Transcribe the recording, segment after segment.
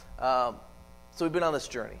So we've been on this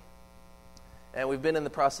journey, and we've been in the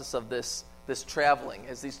process of this traveling,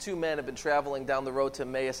 as these two men have been traveling down the road to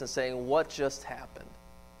Emmaus and saying, what just happened?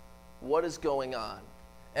 What is going on?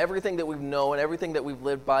 Everything that we've known, everything that we've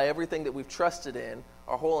lived by, everything that we've trusted in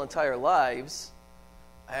our whole entire lives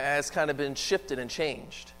has kind of been shifted and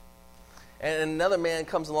changed. And another man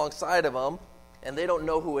comes alongside of them, and they don't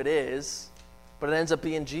know who it is, but it ends up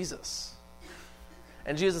being Jesus.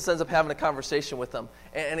 And Jesus ends up having a conversation with them.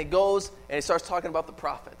 And he goes and he starts talking about the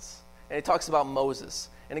prophets. And he talks about Moses.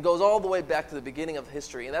 And he goes all the way back to the beginning of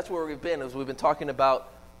history. And that's where we've been, as we've been talking about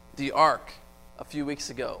the ark a few weeks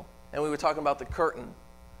ago. And we were talking about the curtain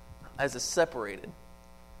as it's separated.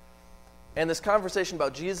 And this conversation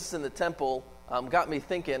about Jesus in the temple got me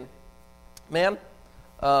thinking, man,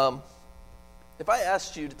 if I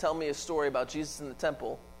asked you to tell me a story about Jesus in the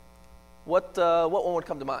temple, what one would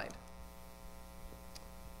come to mind?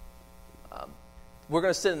 We're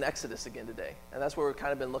going to sit in Exodus again today, and that's where we've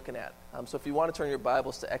kind of been looking at. So if you want to turn your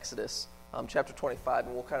Bibles to Exodus chapter 25,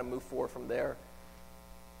 and we'll kind of move forward from there.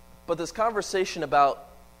 But this conversation about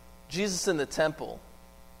Jesus in the temple,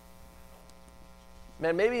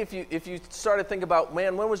 man, maybe if you started to think about,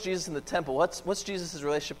 man, when was Jesus in the temple? What's Jesus'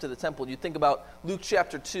 relationship to the temple? You think about Luke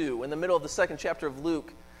chapter 2. In the middle of the second chapter of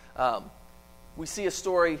Luke, we see a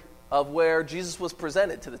story of where Jesus was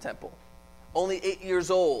presented to the temple. Only 8 years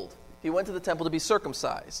old, he went to the temple to be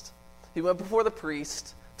circumcised. He went before the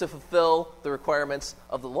priest to fulfill the requirements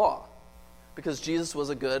of the law, because Jesus was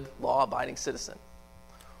a good, law-abiding citizen.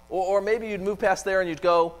 Or maybe you'd move past there and you'd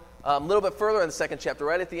go a little bit further in the second chapter,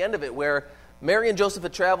 right at the end of it, where Mary and Joseph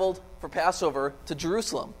had traveled for Passover to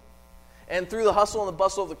Jerusalem. And through the hustle and the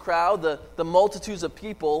bustle of the crowd, the multitudes of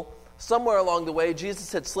people, somewhere along the way,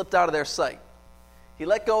 Jesus had slipped out of their sight. He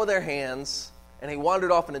let go of their hands, and he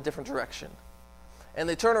wandered off in a different direction. And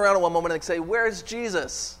they turn around in one moment and they say, "Where's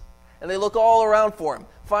Jesus?" And they look all around for him.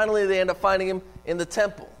 Finally, they end up finding him in the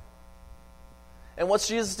temple. And what's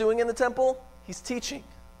Jesus doing in the temple? He's teaching.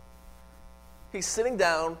 He's sitting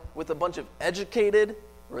down with a bunch of educated,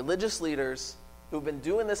 religious leaders who've been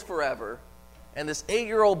doing this forever, and this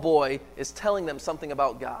 8-year-old boy is telling them something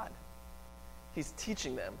about God. He's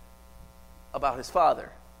teaching them about his Father.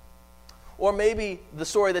 Or maybe the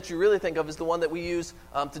story that you really think of is the one that we use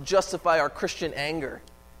to justify our Christian anger.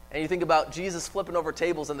 And you think about Jesus flipping over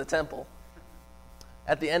tables in the temple.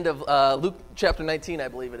 At the end of Luke chapter 19, I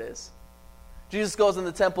believe it is. Jesus goes in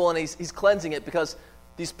the temple and he's cleansing it because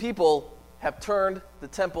these people have turned the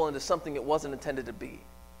temple into something it wasn't intended to be.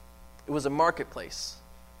 It was a marketplace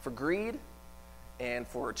for greed and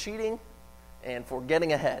for cheating and for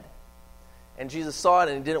getting ahead. And Jesus saw it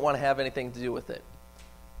and he didn't want to have anything to do with it.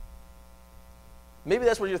 Maybe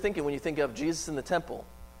that's what you're thinking when you think of Jesus in the temple.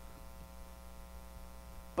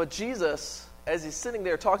 But Jesus, as he's sitting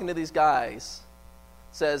there talking to these guys,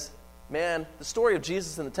 says, man, the story of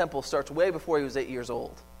Jesus in the temple starts way before he was 8 years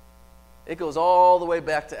old. It goes all the way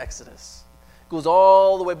back to Exodus. It goes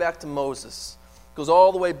all the way back to Moses. It goes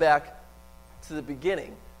all the way back to the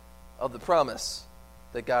beginning of the promise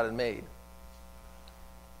that God had made.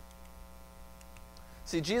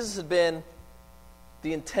 See, Jesus had been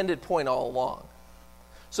the intended point all along.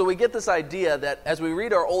 So we get this idea that as we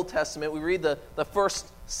read our Old Testament, we read the first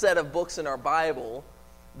set of books in our Bible,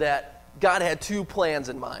 that God had two plans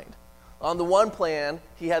in mind. On the one plan,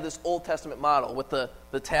 he had this Old Testament model with the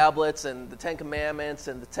tablets and the Ten Commandments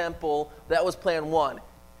and the temple. That was plan one.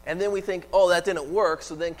 And then we think, oh, that didn't work,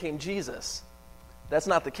 so then came Jesus. That's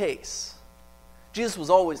not the case. Jesus was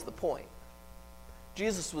always the point.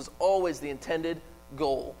 Jesus was always the intended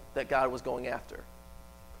goal that God was going after.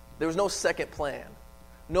 There was no second plan.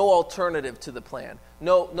 No alternative to the plan.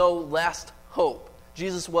 No last hope.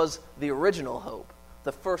 Jesus was the original hope,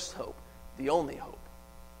 the first hope, the only hope.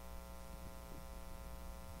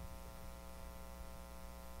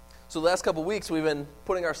 So the last couple of weeks, we've been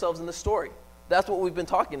putting ourselves in this story. That's what we've been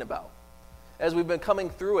talking about as we've been coming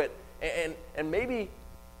through it. And maybe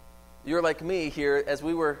you're like me here. As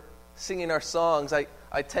we were singing our songs,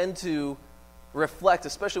 I tend to reflect,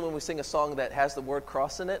 especially when we sing a song that has the word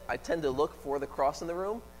cross in it. I tend to look for the cross in the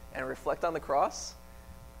room and reflect on the cross.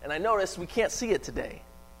 And I notice we can't see it today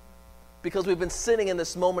because we've been sitting in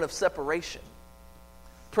this moment of separation.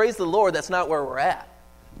 Praise the Lord, that's not where we're at.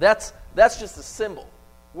 That's just a symbol.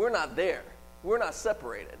 We're not there. We're not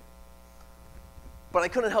separated. But I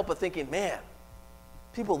couldn't help but thinking, man,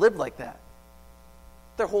 people lived like that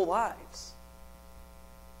their whole lives.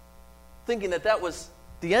 Thinking that was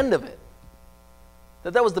the end of it.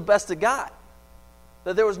 That was the best it got.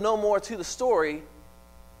 That there was no more to the story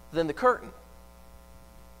than the curtain.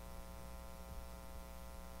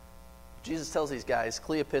 Jesus tells these guys,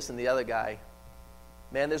 Cleopas and the other guy,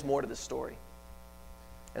 man, there's more to this story.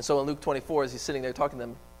 And so in Luke 24, as he's sitting there talking to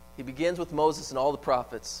them, he begins with Moses and all the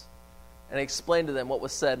prophets, and he explained to them what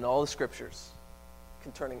was said in all the scriptures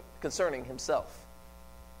concerning himself.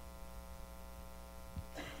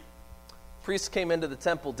 Priests came into the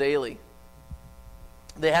temple daily.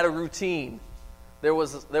 They had a routine. There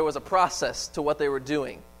was a process to what they were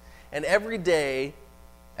doing. And every day,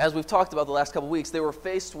 as we've talked about the last couple of weeks, they were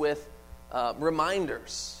faced with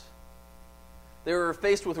reminders. They were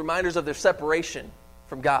faced with reminders of their separation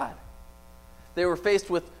from God. They were faced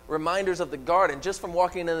with reminders of the garden just from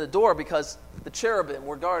walking in the door, because the cherubim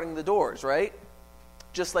were guarding the doors, right?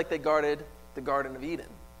 Just like they guarded the Garden of Eden.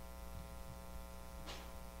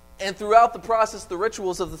 And throughout the process, the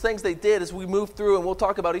rituals of the things they did as we move through, and we'll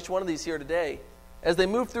talk about each one of these here today, as they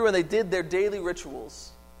moved through and they did their daily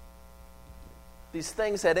rituals, these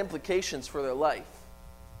things had implications for their life,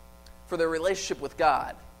 for their relationship with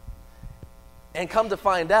God. And come to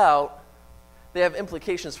find out, they have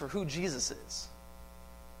implications for who Jesus is.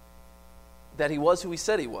 That he was who he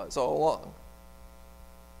said he was all along.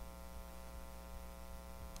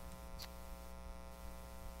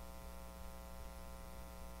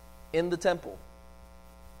 In the temple,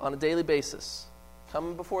 on a daily basis,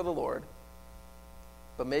 coming before the Lord,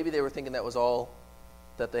 but maybe they were thinking that was all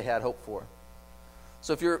that they had hope for.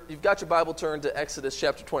 So if you've got your Bible turned to Exodus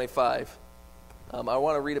chapter 25, I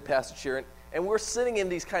want to read a passage here. And we're sitting in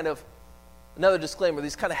these kind of, another disclaimer,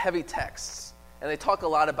 these kind of heavy texts. And they talk a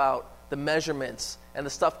lot about the measurements and the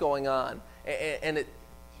stuff going on. And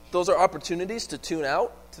those are opportunities to tune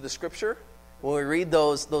out to the Scripture. When we read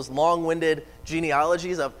those long-winded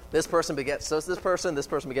genealogies of this person begets this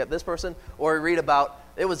person beget this person, or we read about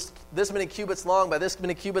it was this many cubits long by this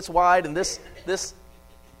many cubits wide, and this,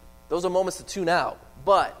 those are moments to tune out.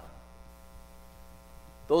 But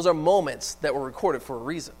those are moments that were recorded for a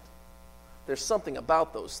reason. There's something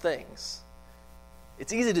about those things.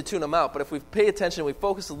 It's easy to tune them out, but if we pay attention, we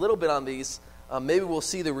focus a little bit on these, maybe we'll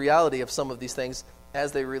see the reality of some of these things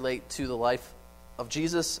as they relate to the life of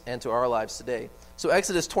Jesus and to our lives today. So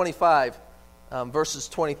Exodus 25, verses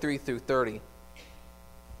 23 through 30,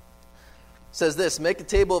 says this: Make a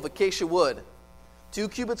table of acacia wood, 2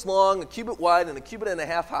 cubits long, a cubit wide, and a cubit and a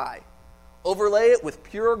half high. Overlay it with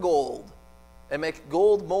pure gold, and make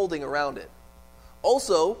gold molding around it.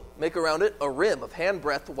 Also, make around it a rim of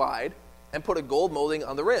handbreadth wide, and put a gold molding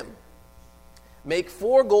on the rim. Make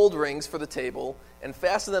 4 gold rings for the table, and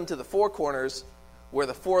fasten them to the 4 corners where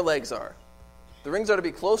the 4 legs are. The rings are to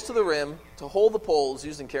be close to the rim to hold the poles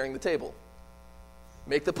used in carrying the table.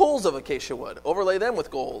 Make the poles of acacia wood, overlay them with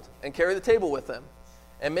gold, and carry the table with them.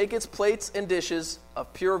 And make its plates and dishes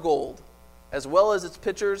of pure gold, as well as its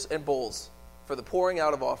pitchers and bowls for the pouring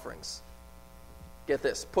out of offerings. Get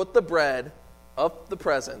this: put the bread of the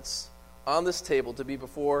presence on this table to be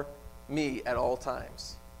before me at all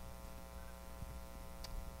times.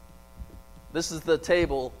 This is the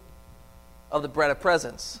table of the bread of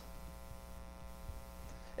presence.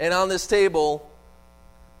 And on this table,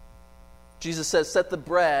 Jesus says, set the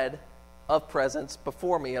bread of presence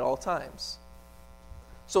before me at all times.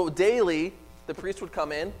 So daily, the priest would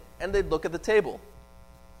come in and they'd look at the table.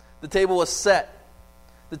 The table was set.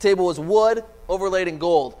 The table was wood overlaid in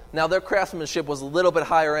gold. Now their craftsmanship was a little bit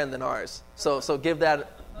higher end than ours. So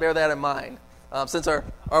bear that in mind, since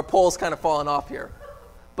our pole's kind of fallen off here.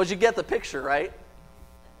 But you get the picture, right?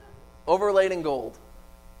 Overlaid in gold.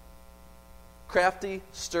 Crafty,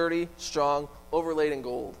 sturdy, strong, overlaid in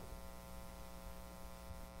gold.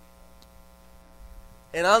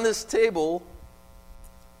 And on this table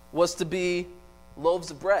was to be loaves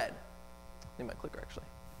of bread. I need my clicker, actually.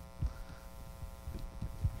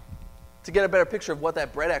 To get a better picture of what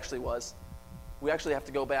that bread actually was, we actually have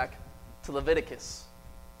to go back to Leviticus.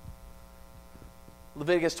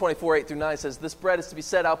 Leviticus 24, 8 through 9 says, This bread is to be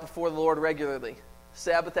set out before the Lord regularly,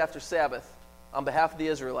 Sabbath after Sabbath, on behalf of the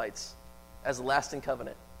Israelites, as a lasting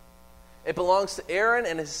covenant. It belongs to Aaron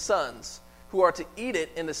and his sons, who are to eat it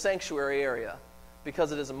in the sanctuary area,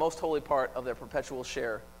 because it is a most holy part of their perpetual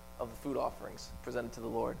share of the food offerings presented to the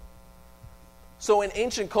Lord. So in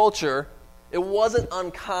ancient culture, it wasn't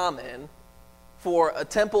uncommon for a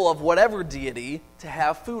temple of whatever deity to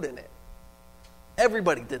have food in it.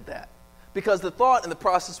 Everybody did that. Because the thought and the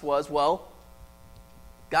process was, well,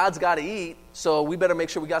 God's got to eat, so we better make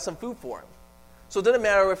sure we got some food for him. So it didn't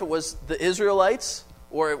matter if it was the Israelites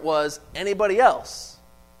or it was anybody else,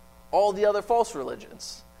 all the other false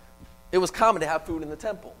religions. It was common to have food in the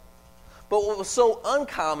temple. But what was so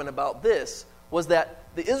uncommon about this was that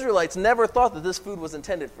the Israelites never thought that this food was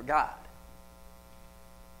intended for God.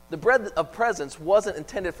 The bread of presence wasn't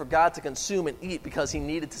intended for God to consume and eat because he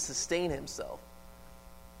needed to sustain himself.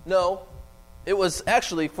 No, it was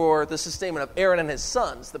actually for the sustainment of Aaron and his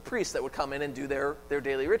sons, the priests that would come in and do their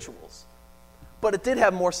daily rituals. But it did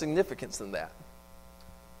have more significance than that.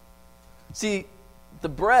 See, the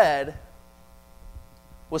bread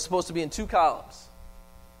was supposed to be in 2 columns.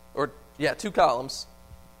 2 columns,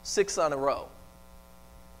 6 on a row.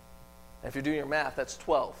 And if you're doing your math, that's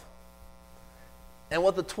 12. And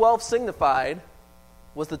what the 12 signified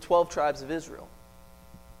was the 12 tribes of Israel.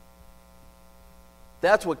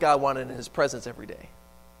 That's what God wanted in his presence every day.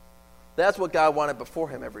 That's what God wanted before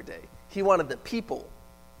him every day. He wanted the people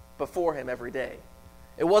before him every day.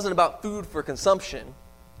 It wasn't about food for consumption.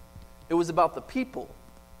 It was about the people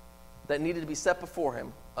that needed to be set before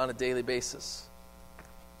him on a daily basis.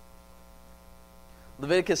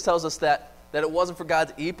 Leviticus tells us that it wasn't for God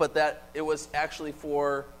to eat, but that it was actually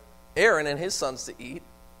for Aaron and his sons to eat.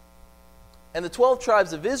 And the 12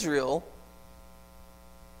 tribes of Israel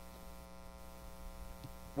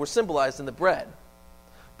were symbolized in the bread.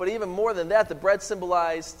 But even more than that, the bread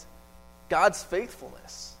symbolized God's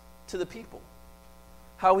faithfulness to the people,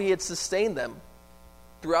 how he had sustained them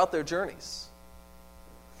throughout their journeys,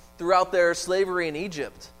 throughout their slavery in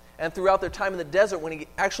Egypt, and throughout their time in the desert when he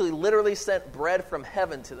actually literally sent bread from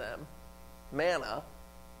heaven to them, manna.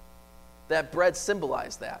 That bread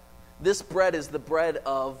symbolized that. This bread is the bread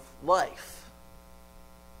of life,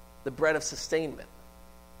 the bread of sustainment,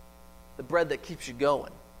 the bread that keeps you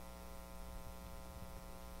going.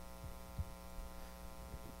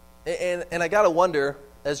 And I got to wonder,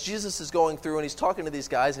 as Jesus is going through and he's talking to these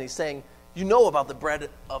guys and he's saying, you know about the bread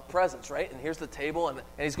of presence, right? And here's the table, and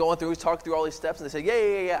he's going through, he's talking through all these steps, and they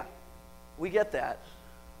say, yeah. We get that.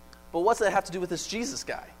 But what's that have to do with this Jesus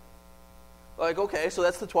guy? Like, okay, so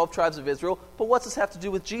that's the 12 tribes of Israel, but what's this have to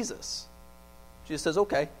do with Jesus? Jesus says,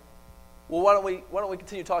 okay, well, why don't we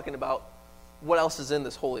continue talking about what else is in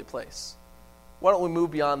this holy place? Why don't we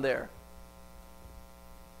move beyond there?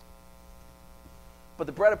 But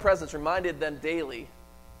the bread of presence reminded them daily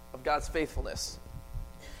of God's faithfulness.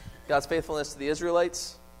 God's faithfulness to the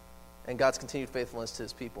Israelites and God's continued faithfulness to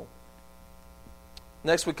his people.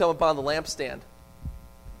 Next, we come upon the lampstand.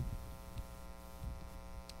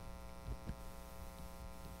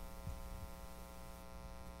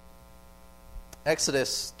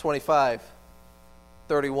 Exodus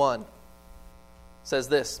 25:31 says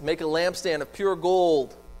this, make a lampstand of pure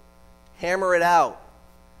gold, hammer it out,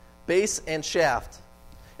 base and shaft.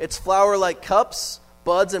 Its flower-like cups,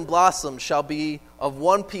 buds, and blossoms shall be of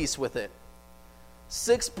one piece with it.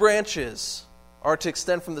 6 branches are to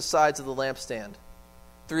extend from the sides of the lampstand.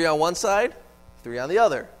 3 on one side, 3 on the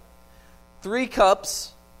other. 3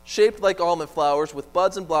 cups, shaped like almond flowers, with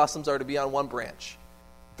buds and blossoms, are to be on one branch.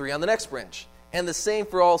 3 on the next branch. And the same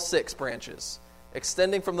for all 6 branches,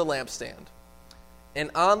 extending from the lampstand. And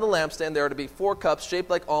on the lampstand there are to be 4 cups, shaped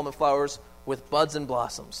like almond flowers, with buds and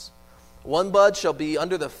blossoms. 1 bud shall be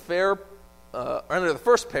under the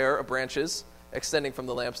first pair of branches, extending from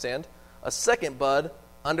the lampstand. A 2nd bud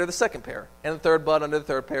under the 2nd pair. And a 3rd bud under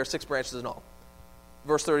the 3rd pair, 6 branches in all.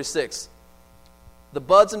 Verse 36, the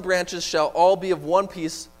buds and branches shall all be of one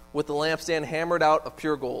piece with the lampstand hammered out of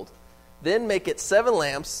pure gold. Then make it 7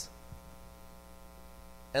 lamps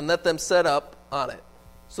and let them set up on it,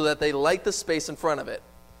 so that they light the space in front of it.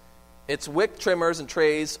 Its wick trimmers and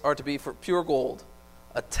trays are to be for pure gold.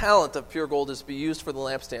 A talent of pure gold is to be used for the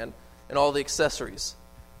lampstand and all the accessories.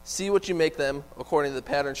 See what you make them according to the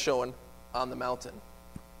pattern shown on the mountain.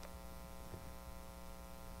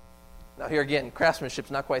 Now here again,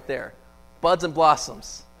 craftsmanship's not quite there. Buds and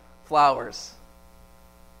blossoms, flowers,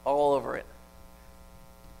 all over it.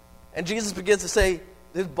 And Jesus begins to say,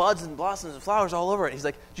 there's buds and blossoms and flowers all over it. He's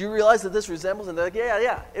like, do you realize that this resembles? And they're like,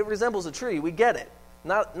 yeah, it resembles a tree. We get it.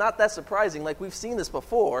 Not that surprising. Like, we've seen this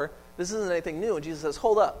before. This isn't anything new. And Jesus says,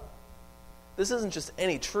 hold up. This isn't just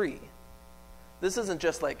any tree. This isn't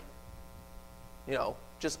just like,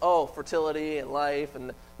 fertility and life.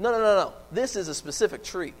 And no. This is a specific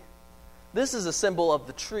tree. This is a symbol of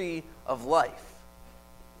the tree of life.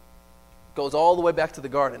 Goes all the way back to the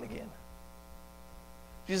garden again.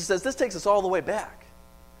 Jesus says this takes us all the way back.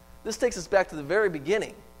 This takes us back to the very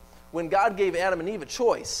beginning. When God gave Adam and Eve a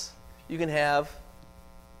choice, you can have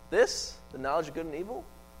this, the knowledge of good and evil,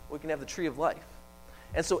 or you can have the tree of life.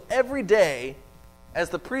 And so every day, as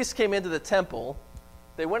the priests came into the temple,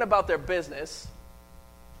 they went about their business,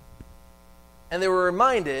 and they were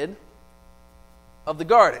reminded of the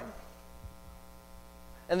garden.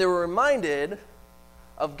 And they were reminded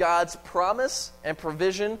of God's promise and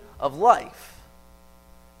provision of life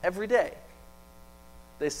every day.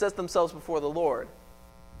 They set themselves before the Lord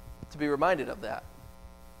to be reminded of that.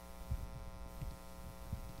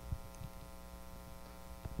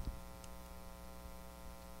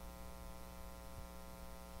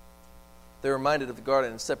 They're reminded of the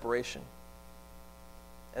garden and separation.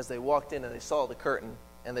 As they walked in and they saw the curtain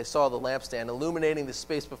and they saw the lampstand illuminating the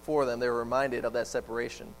space before them, they were reminded of that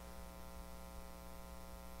separation.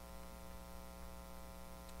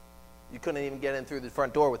 You couldn't even get in through the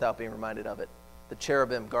front door without being reminded of it. The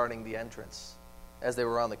cherubim guarding the entrance as they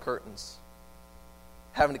were on the curtains,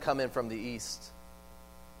 having to come in from the east.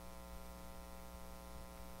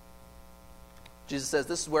 Jesus says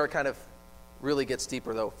this is where it kind of really gets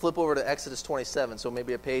deeper, though. Flip over to Exodus 27, so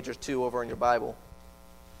maybe a page or two over in your Bible.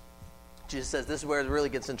 Jesus says this is where it really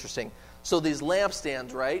gets interesting. So these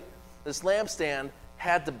lampstands, right? This lampstand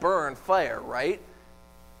had to burn fire, right?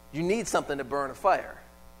 You need something to burn a fire.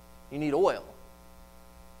 You need oil.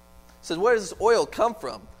 It says, where does this oil come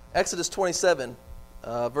from? Exodus 27,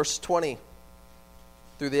 verse 20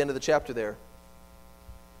 through the end of the chapter there. It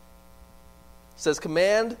says,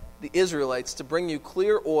 command the Israelites to bring you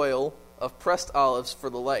clear oil of pressed olives for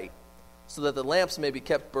the light, so that the lamps may be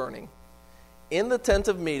kept burning. In the tent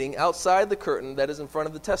of meeting, outside the curtain that is in front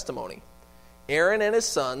of the testimony, Aaron and his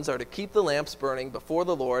sons are to keep the lamps burning before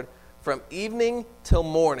the Lord from evening till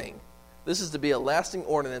morning. This is to be a lasting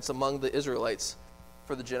ordinance among the Israelites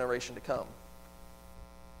for the generation to come.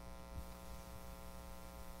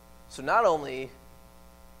 So not only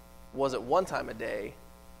was it one time a day,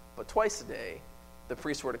 but twice a day, the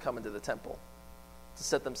priests were to come into the temple to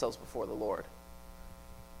set themselves before the Lord.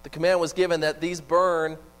 The command was given that these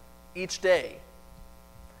burn each day,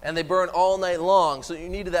 and they burn all night long, so you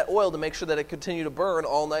needed that oil to make sure that it continued to burn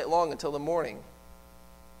all night long until the morning.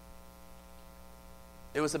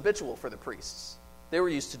 It was habitual for the priests. They were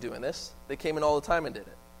used to doing this. They came in all the time and did it.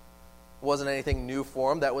 It wasn't anything new for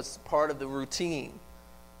them. That was part of the routine.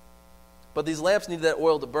 But these lamps needed that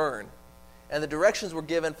oil to burn, and the directions were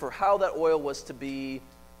given for how that oil was to be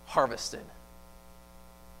harvested,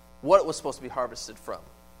 what it was supposed to be harvested from.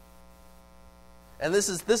 And this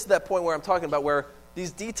is that point where I'm talking about where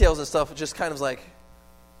these details and stuff are just kind of like,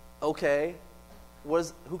 okay,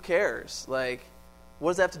 who cares? Like,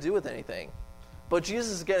 what does that have to do with anything? But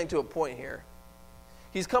Jesus is getting to a point here.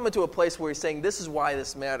 He's coming to a place where he's saying this is why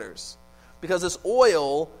this matters. Because this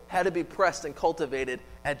oil had to be pressed and cultivated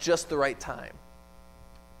at just the right time.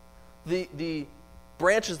 The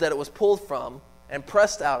branches that it was pulled from and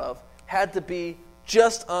pressed out of had to be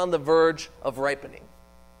just on the verge of ripening.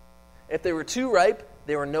 If they were too ripe,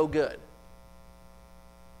 they were no good.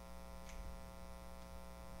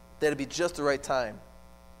 They had to be just the right time.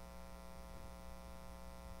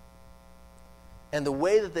 And the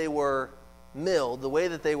way that they were milled, the way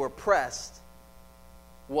that they were pressed,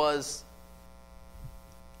 was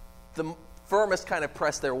the firmest kind of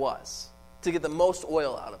press there was, to get the most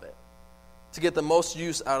oil out of it, to get the most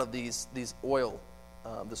use out of this oil.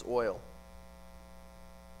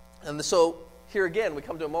 And so here again, we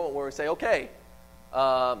come to a moment where we say, okay,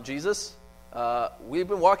 Jesus, we've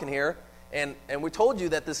been walking here, and we told you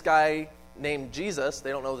that this guy named Jesus,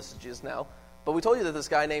 they don't know this is Jesus now, but we told you that this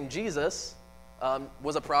guy named Jesus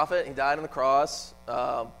was a prophet. He died on the cross,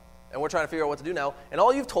 and we're trying to figure out what to do now. And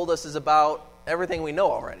all you've told us is about everything we know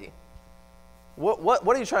already. What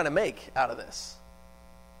are you trying to make out of this?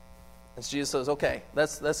 And Jesus says, okay,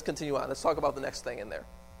 let's continue on. Let's talk about the next thing in there.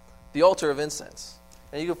 The altar of incense.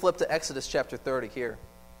 And you can flip to Exodus chapter 30 here.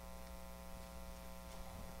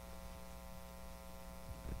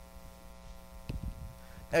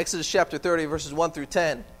 Exodus chapter 30, verses 1 through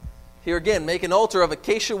 10. Here again, make an altar of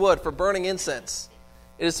acacia wood for burning incense.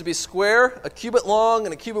 It is to be square, a cubit long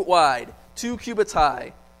and a cubit wide, 2 cubits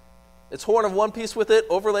high. Its horn of one piece with it,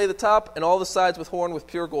 overlay the top and all the sides with horn with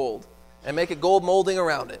pure gold, and make a gold molding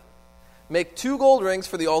around it. Make 2 gold rings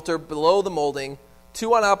for the altar below the molding,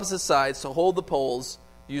 2 on opposite sides to hold the poles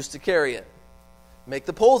used to carry it. Make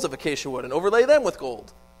the poles of acacia wood and overlay them with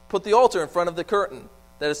gold. Put the altar in front of the curtain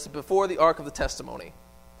that is before the ark of the testimony,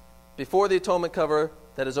 before the atonement cover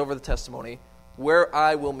that is over the testimony, where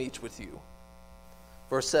I will meet with you.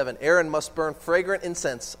 Verse 7, Aaron must burn fragrant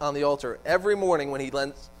incense on the altar every morning when he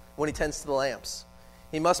tends to the lamps.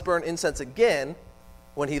 He must burn incense again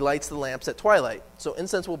when he lights the lamps at twilight. So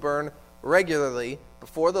incense will burn regularly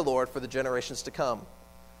before the Lord for the generations to come.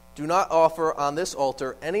 Do not offer on this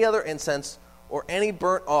altar any other incense or any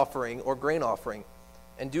burnt offering or grain offering,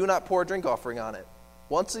 and do not pour a drink offering on it.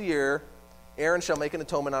 Once a year, Aaron shall make an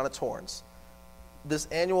atonement on its horns. This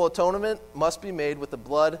annual atonement must be made with the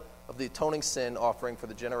blood of the atoning sin offering for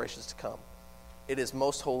the generations to come. It is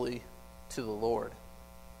most holy to the Lord.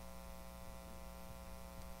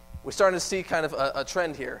 We're starting to see kind of a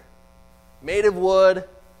trend here. made of wood,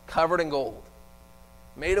 covered in gold.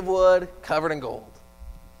 Made of wood, covered in gold.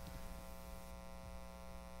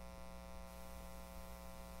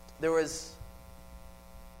 There was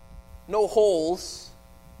no holes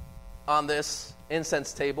on this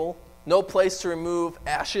incense table, no place to remove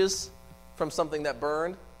ashes from something that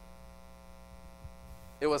burned.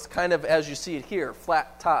 It was kind of, as you see it here,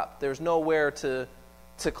 flat top. There's nowhere to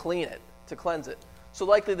clean it, to cleanse it. So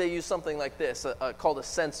likely they used something like this, called a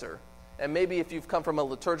censer. And maybe if you've come from a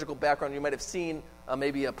liturgical background, you might have seen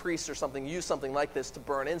maybe a priest or something use something like this to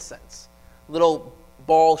burn incense. Little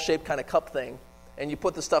ball-shaped kind of cup thing. And you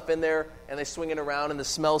put the stuff in there, and they swing it around, and the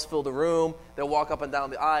smells fill the room. They'll walk up and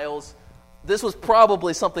down the aisles. This was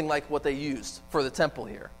probably something like what they used for the temple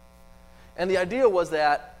here. And the idea was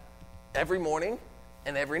that every morning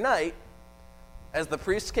and every night, as the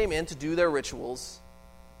priests came in to do their rituals,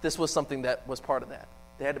 this was something that was part of that.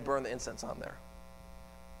 They had to burn the incense on there.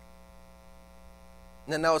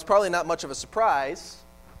 And now it's probably not much of a surprise,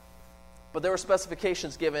 but there were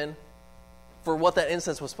specifications given for what that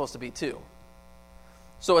incense was supposed to be too.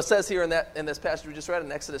 So it says here in this passage we just read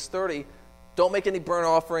in Exodus 30, don't make any burnt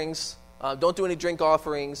offerings, don't do any drink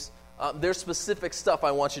offerings. There's specific stuff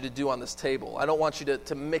I want you to do on this table. I don't want you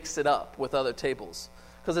to mix it up with other tables.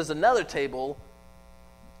 Because there's another table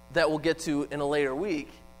that we'll get to in a later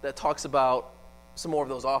week that talks about some more of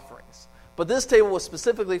those offerings. But this table was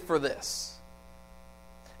specifically for this.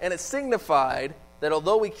 And it signified that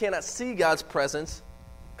although we cannot see God's presence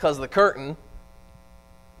because of the curtain,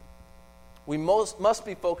 we must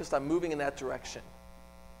be focused on moving in that direction.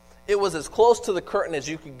 It was as close to the curtain as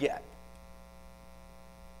you could get.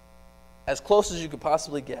 As close as you could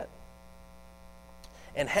possibly get.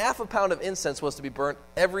 And 1/2 pound of incense was to be burnt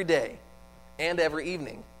every day and every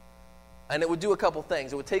evening. And it would do a couple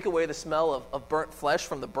things. It would take away the smell of burnt flesh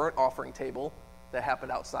from the burnt offering table that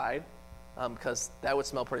happened outside, because that would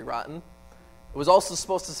smell pretty rotten. It was also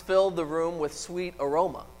supposed to fill the room with sweet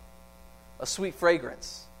aroma, a sweet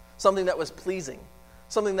fragrance, something that was pleasing,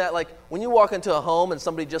 something that, like, when you walk into a home and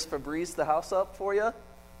somebody just Febrezed the house up for you,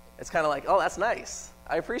 it's kind of like, oh, that's nice.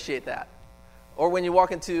 I appreciate that. Or when you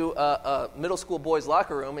walk into a middle school boys'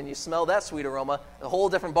 locker room and you smell that sweet aroma, a whole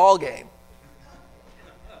different ball game.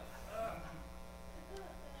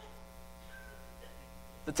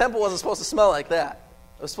 The temple wasn't supposed to smell like that.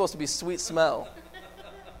 It was supposed to be sweet smell.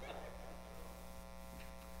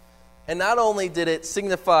 And not only did it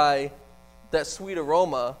signify that sweet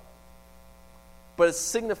aroma, but it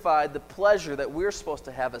signified the pleasure that we're supposed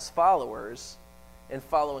to have as followers in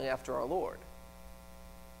following after our Lord.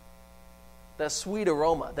 That sweet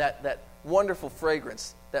aroma, that wonderful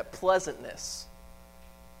fragrance, that pleasantness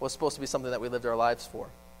was supposed to be something that we lived our lives for.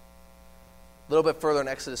 A little bit further in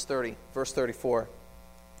Exodus 30, verse 34.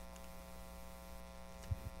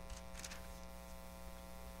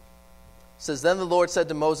 It says, Then the Lord said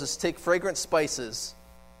to Moses, Take fragrant spices,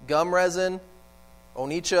 gum resin,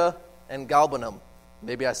 onycha, and galbanum.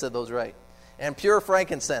 Maybe I said those right. And pure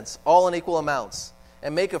frankincense, all in equal amounts.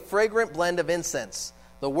 And make a fragrant blend of incense,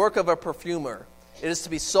 the work of a perfumer. It is to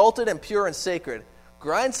be salted and pure and sacred.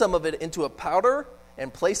 Grind some of it into a powder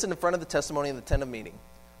and place it in front of the testimony in the tent of meeting,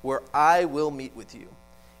 where I will meet with you.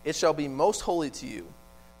 It shall be most holy to you.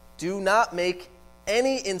 Do not make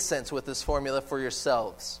any incense with this formula for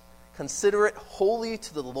yourselves. Consider it holy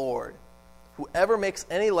to the Lord. Whoever makes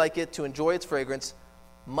any like it to enjoy its fragrance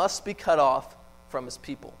must be cut off from his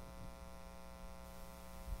people.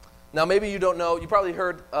 Now, maybe you don't know. You probably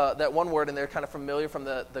heard that one word in there, kind of familiar from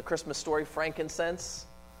the Christmas story, frankincense.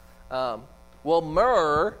 Well,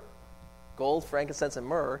 myrrh, gold, frankincense, and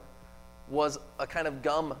myrrh, was a kind of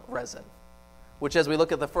gum resin, which, as we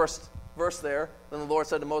look at the first verse there, then the Lord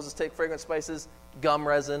said to Moses, Take fragrant spices, gum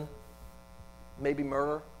resin, maybe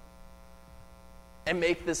myrrh, and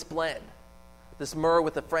make this blend, this myrrh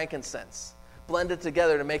with the frankincense. Blend it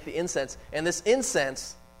together to make the incense. And this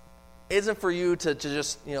incense isn't for you to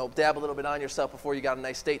just, dab a little bit on yourself before you got a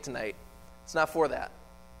nice date tonight. It's not for that.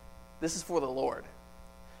 This is for the Lord.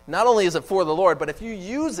 Not only is it for the Lord, but if you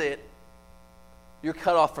use it, you're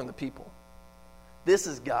cut off from the people. This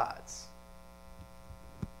is God's.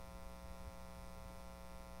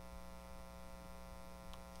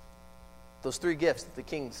 Those 3 gifts that the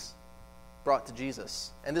kings brought to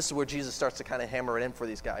Jesus. And this is where Jesus starts to kind of hammer it in for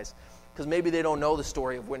these guys. Because maybe they don't know the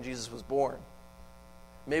story of when Jesus was born.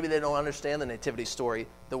 Maybe they don't understand the nativity story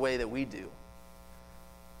the way that we do.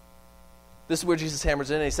 This is where Jesus hammers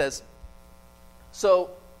in and he says, so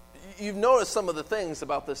you've noticed some of the things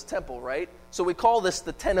about this temple, right? So we call this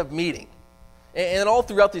the tent of meeting. And all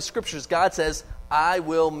throughout these scriptures, God says, I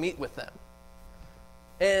will meet with them.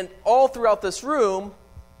 And all throughout this room,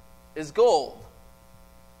 is gold.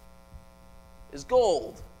 Is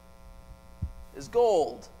gold. Is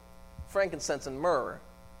gold. Frankincense and myrrh.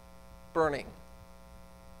 Burning.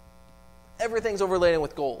 Everything's overladen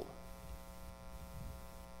with gold.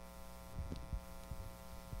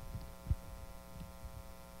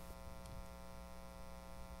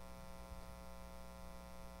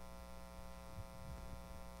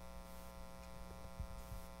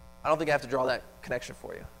 I don't think I have to draw that connection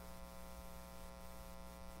for you.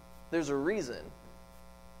 There's a reason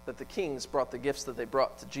that the kings brought the gifts that they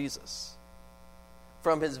brought to Jesus.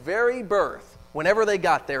 From his very birth, whenever they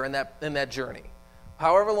got there in that journey,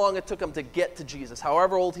 however long it took them to get to Jesus,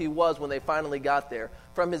 however old he was when they finally got there,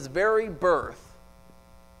 from his very birth,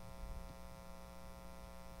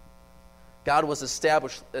 God was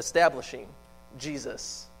establishing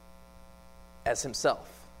Jesus as himself,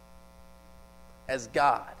 as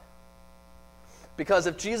God. Because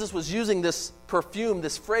if Jesus was using this perfume,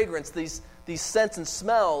 this fragrance, these scents and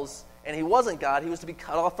smells, and he wasn't God, he was to be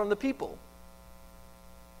cut off from the people.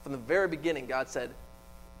 From the very beginning, God said,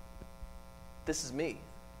 this is me.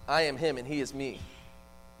 I am him and he is me.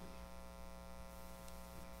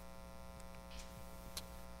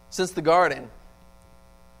 Since the garden,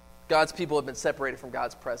 God's people have been separated from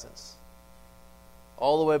God's presence.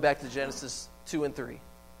 All the way back to Genesis 2 and 3.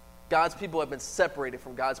 God's people have been separated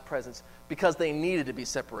from God's presence because they needed to be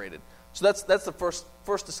separated. So that's the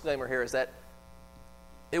first disclaimer here, is that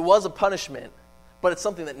it was a punishment, but it's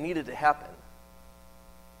something that needed to happen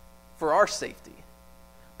for our safety.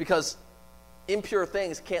 Because impure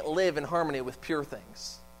things can't live in harmony with pure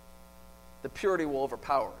things. The purity will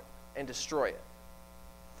overpower it and destroy it.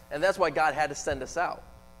 And that's why God had to send us out.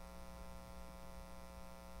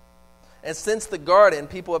 And since the garden,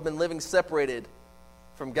 people have been living separated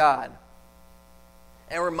from God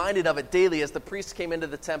and reminded of it daily as the priests came into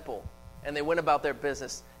the temple and they went about their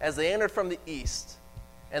business, as they entered from the east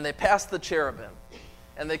and they passed the cherubim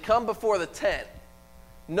and they come before the tent,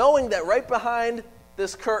 knowing that right behind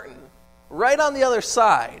this curtain, right on the other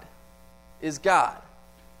side, is God,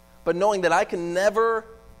 but knowing that I can never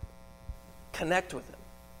connect with him.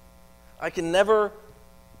 I can never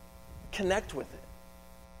connect with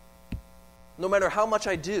it. No matter how much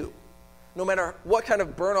I do, no matter what kind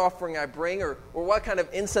of burnt offering I bring, or what kind of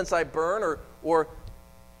incense I burn, or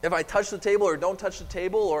if I touch the table or don't touch the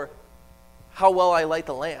table, or how well I light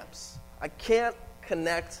the lamps. I can't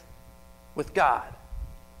connect with God.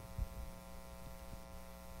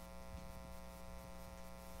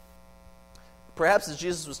 Perhaps as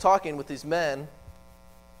Jesus was talking with these men,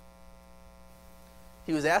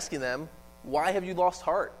 he was asking them, why have you lost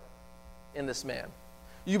heart in this man?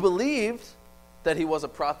 You believed that he was a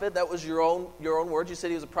prophet. That was your own words. You said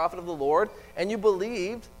he was a prophet of the Lord, and you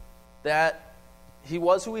believed that he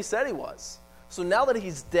was who he said he was. So now that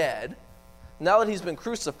he's dead, now that he's been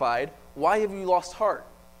crucified, why have you lost heart?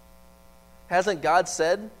 Hasn't God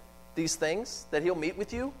said these things, that he'll meet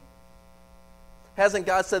with you? Hasn't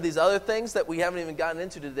God said these other things that we haven't even gotten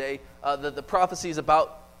into today, the prophecies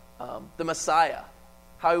about the Messiah,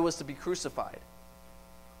 how he was to be crucified,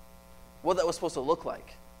 what that was supposed to look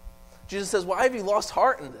like? Jesus says, why have you lost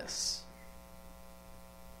heart in this?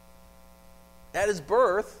 At his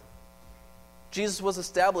birth, Jesus was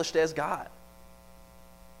established as God.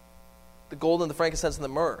 The gold and the frankincense and the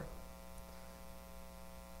myrrh.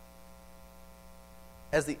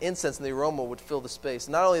 As the incense and the aroma would fill the space.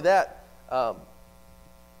 Not only that, but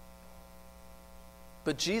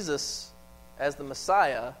Jesus, as the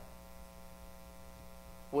Messiah,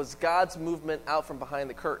 was God's movement out from behind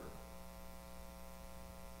the curtain.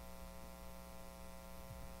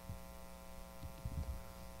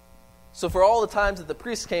 So for all the times that the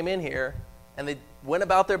priests came in here and they went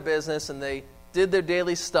about their business and they did their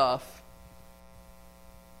daily stuff,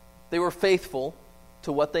 they were faithful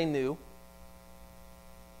to what they knew.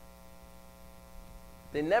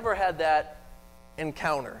 They never had that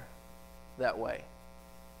encounter that way.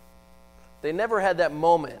 They never had that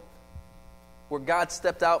moment where God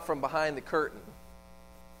stepped out from behind the curtain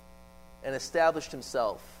and established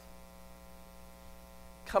himself,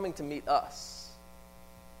 coming to meet us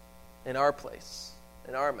in our place,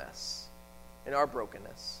 in our mess, in our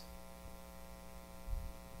brokenness.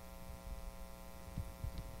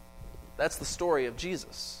 That's the story of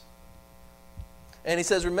Jesus. And he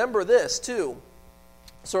says, remember this too.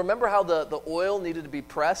 So remember how the oil needed to be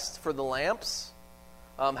pressed for the lamps?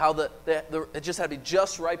 How it just had to be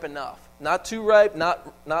just ripe enough. Not too ripe,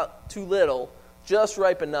 not too little, just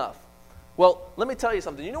ripe enough. Well, let me tell you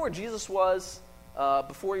something. You know where Jesus was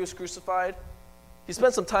before he was crucified? He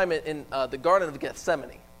spent some time in the Garden of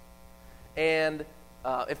Gethsemane. And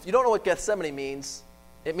if you don't know what Gethsemane means,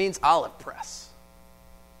 It means olive press.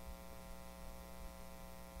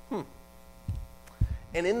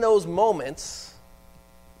 And in those moments,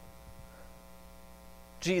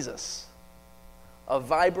 Jesus, a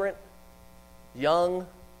vibrant, young,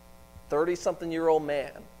 30-something-year-old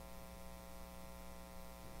man,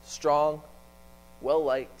 strong,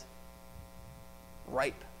 well-liked,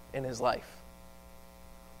 ripe in his life,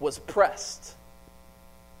 was pressed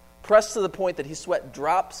to the point that he sweat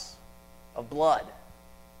drops of blood,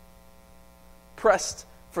 pressed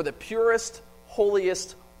for the purest,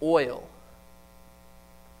 holiest oil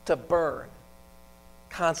to burn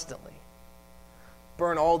constantly,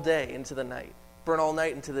 burn all day into the night, burn all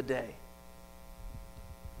night into the day.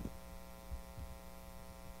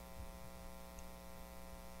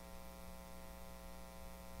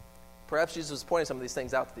 Perhaps Jesus was pointing some of these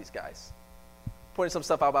things out to these guys, pointing some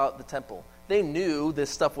stuff out about the temple. They knew this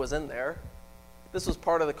stuff was in there. This was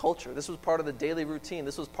part of the culture. This was part of the daily routine.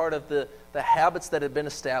 This was part of the habits that had been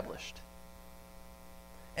established.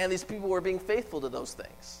 And these people were being faithful to those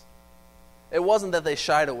things. It wasn't that they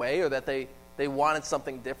shied away or that they wanted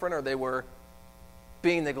something different or they were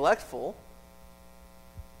being neglectful.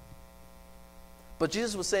 But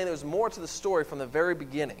Jesus was saying there was more to the story from the very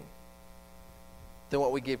beginning than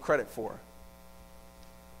what we gave credit for.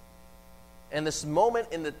 And this moment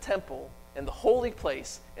in the temple, in the holy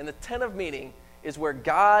place, in the tent of meeting, is where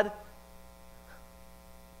God,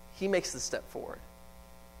 He makes the step forward.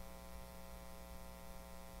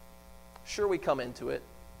 Sure, we come into it,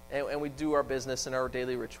 and we do our business and our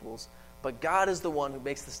daily rituals, but God is the one who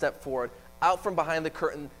makes the step forward, out from behind the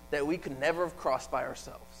curtain that we could never have crossed by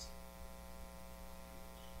ourselves.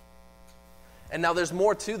 And now there's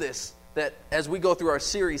more to this that as we go through our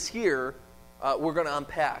series here, we're going to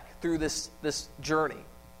unpack through this journey.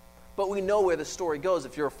 But we know where the story goes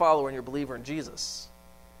if you're a follower and you're a believer in Jesus.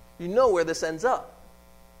 You know where this ends up.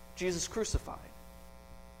 Jesus crucified.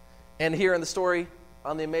 And here in the story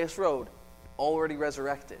on the Emmaus Road, already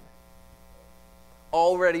resurrected.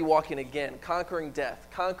 Already walking again, conquering death,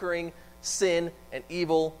 conquering sin and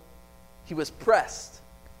evil. He was pressed.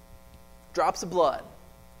 Drops of blood.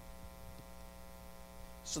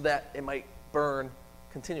 So that it might burn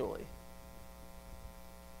continually.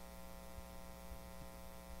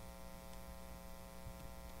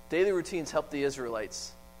 Daily routines helped the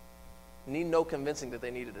Israelites. Need no convincing that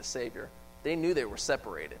they needed a Savior. They knew they were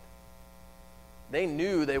separated. They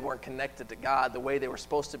knew they weren't connected to God the way they were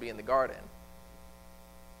supposed to be in the garden.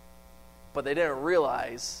 But they didn't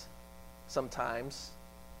realize sometimes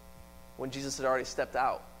when Jesus had already stepped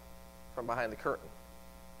out from behind the curtain.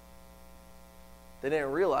 They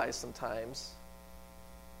didn't realize sometimes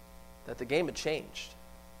that the game had changed.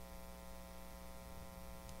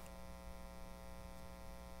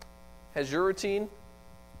 Has your routine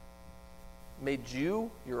made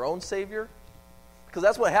you your own Savior? Because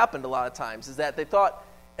that's what happened a lot of times, is that they thought,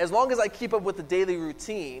 as long as I keep up with the daily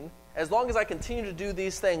routine, as long as I continue to do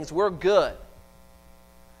these things, we're good.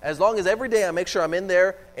 As long as every day I make sure I'm in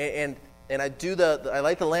there and I do I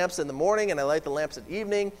light the lamps in the morning and I light the lamps at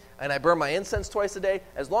evening and I burn my incense twice a day,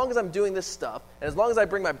 as long as I'm doing this stuff, and as long as I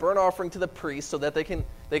bring my burnt offering to the priest so that they can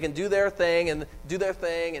do their thing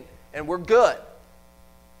and we're good.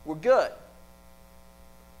 We're good.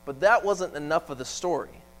 But that wasn't enough of the story.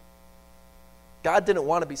 God didn't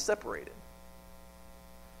want to be separated.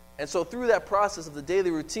 And so through that process of the daily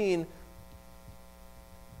routine,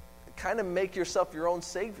 kind of make yourself your own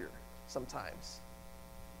Savior sometimes.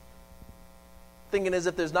 Thinking as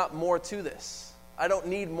if there's not more to this. I don't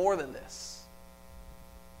need more than this.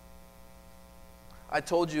 I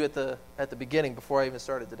told you at the beginning, before I even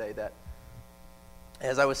started today, that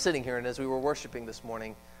as I was sitting here and as we were worshiping this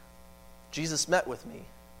morning, Jesus met with me.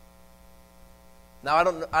 Now, I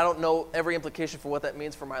don't know every implication for what that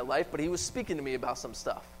means for my life, but he was speaking to me about some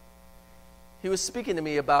stuff. He was speaking to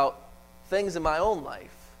me about things in my own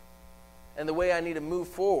life and the way I need to move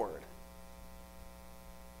forward.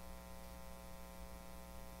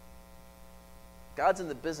 God's in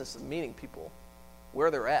the business of meeting people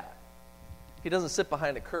where they're at. He doesn't sit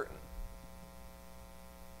behind a curtain.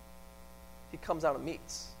 He comes out and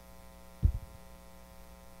meets.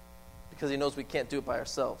 Because he knows we can't do it by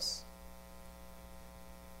ourselves.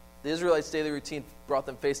 The Israelites' daily routine brought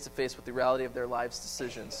them face to face with the reality of their lives'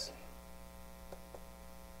 decisions.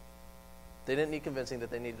 They didn't need convincing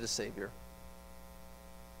that they needed a Savior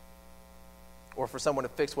or for someone to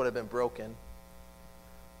fix what had been broken.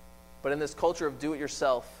 But in this culture of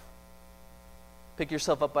do-it-yourself, pick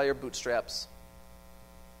yourself up by your bootstraps,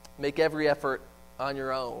 make every effort on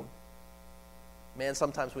your own, man,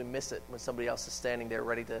 sometimes we miss it when somebody else is standing there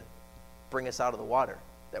ready to bring us out of the water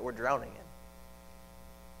that we're drowning in.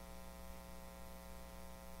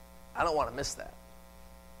 I don't want to miss that.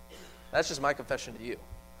 That's just my confession to you.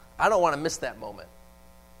 I don't want to miss that moment.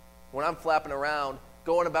 When I'm flapping around,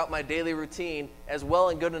 going about my daily routine, as well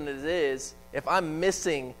and good as it is, if I'm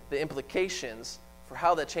missing the implications for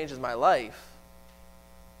how that changes my life,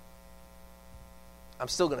 I'm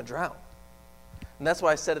still going to drown. And that's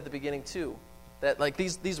why I said at the beginning too, that like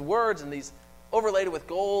these words and these overlaid with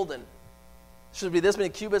gold and should be this many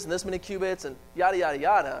cubits and this many cubits and yada, yada,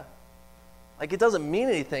 yada. Like it doesn't mean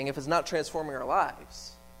anything if it's not transforming our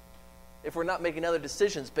lives. If we're not making other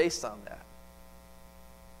decisions based on that.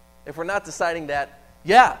 If we're not deciding that,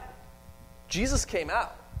 yeah, Jesus came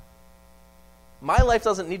out. My life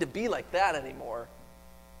doesn't need to be like that anymore.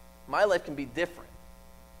 My life can be different.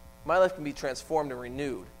 My life can be transformed and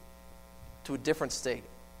renewed to a different state.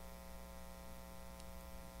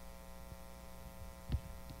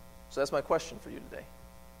 So that's my question for you today.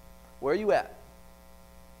 Where are you at?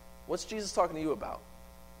 What's Jesus talking to you about?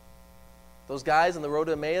 Those guys on the road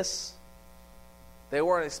to Emmaus, they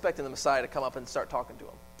weren't expecting the Messiah to come up and start talking to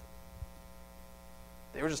them.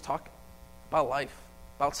 They were just talking about life,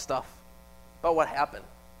 about stuff, about what happened.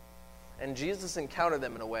 And Jesus encountered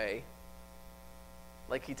them in a way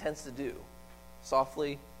like he tends to do.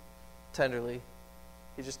 Softly, tenderly.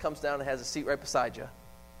 He just comes down and has a seat right beside you.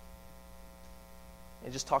 And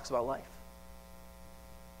he just talks about life.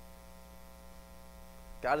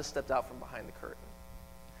 God has stepped out from behind the curtain.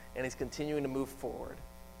 And he's continuing to move forward.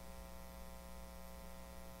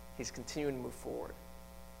 He's continuing to move forward.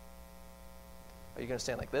 Are you going to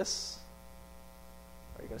stand like this?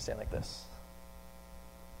 Or are you going to stand like this?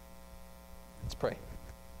 Let's pray.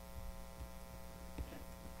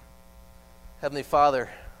 Heavenly Father,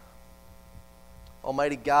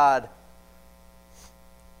 Almighty God,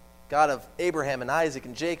 God of Abraham and Isaac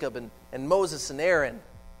and Jacob and Moses and Aaron,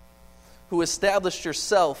 who established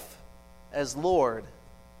yourself as Lord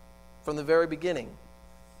from the very beginning.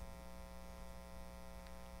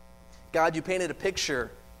 God, you painted a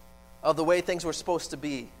picture of the way things were supposed to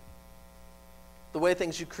be, the way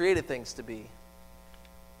you created things to be.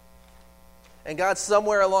 And God,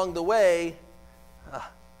 somewhere along the way,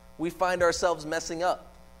 we find ourselves messing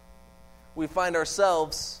up. We find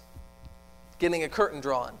ourselves getting a curtain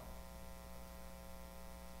drawn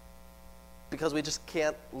because we just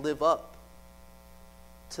can't live up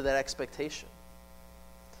to that expectation.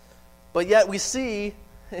 But yet we see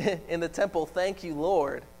in the temple, thank you,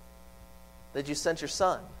 Lord, that you sent your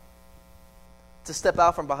Son to step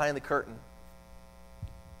out from behind the curtain,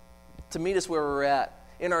 to meet us where we're at,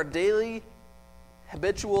 in our daily,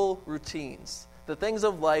 habitual routines, the things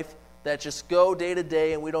of life that just go day to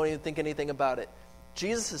day and we don't even think anything about it.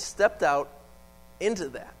 Jesus has stepped out into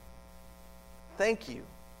that. Thank you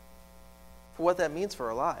for what that means for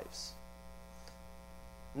our lives.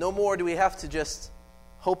 No more do we have to just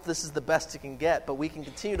hope this is the best it can get, but we can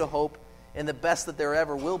continue to hope in the best that there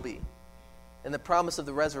ever will be, in the promise of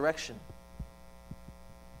the resurrection,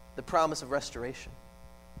 the promise of restoration.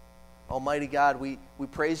 Almighty God, we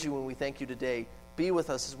praise you and we thank you today. Be with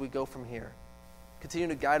us as we go from here. Continue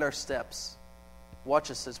to guide our steps.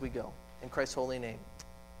 Watch us as we go. In Christ's holy name,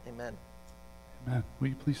 amen. Amen. Will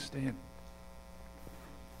you please stand?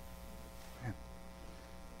 Amen.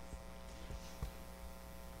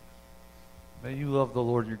 May you love the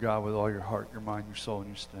Lord your God with all your heart, your mind, your soul, and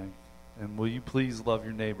your strength. And will you please love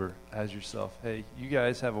your neighbor as yourself? Hey, you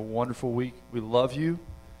guys have a wonderful week. We love you.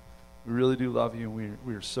 We really do love you, and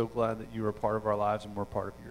we are so glad that you are a part of our lives and we're a part of yours.